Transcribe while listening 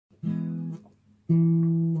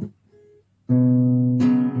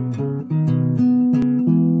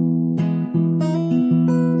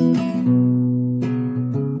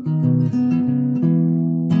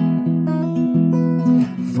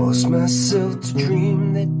myself to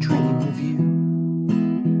dream that dream of you,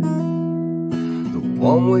 the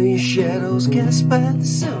one where your shadows cast by the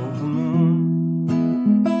silver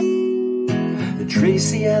moon, the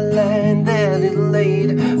Tracy outline that it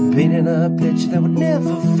laid, painted a picture that would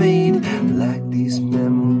never fade, like these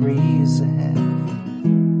memories I have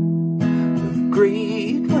of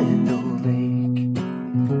Great Window Lake.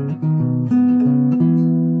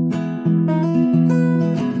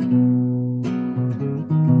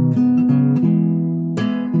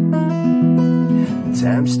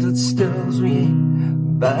 Time stood still as we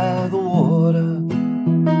ate by the water,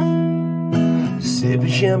 sipping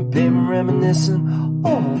champagne, reminiscing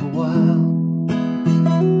all the while.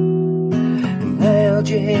 And I held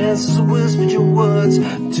your hands as I whispered your words.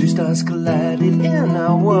 Two stars collided in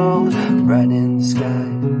our world, bright in the sky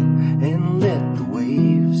and lit the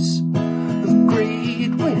waves of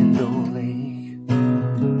Great Window Lake.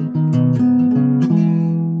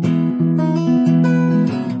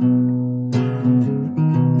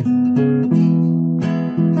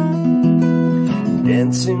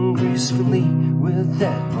 Dancing gracefully with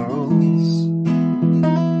admirals,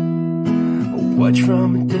 watch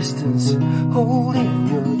from a distance, holding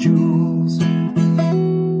your jewels.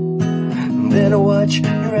 Then I watch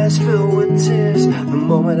your eyes fill with tears, the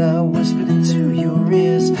moment I whispered into your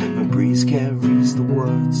ears. The breeze carries the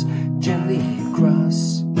words gently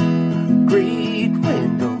across Great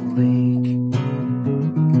Window Lake.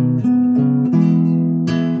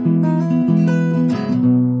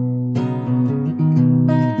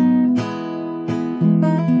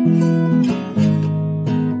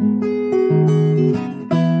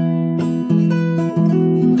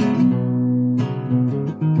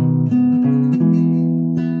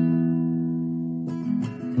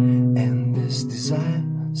 And this desire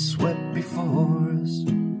swept before us,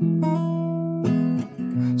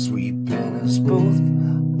 sweeping us both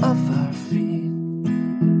off our feet,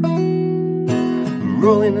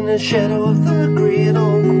 rolling in the shadow of the great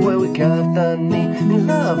oak where we carved our name in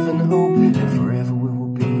love and hope, and forever we will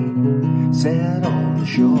be sat on the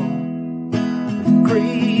shore of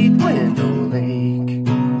Great Window Lake.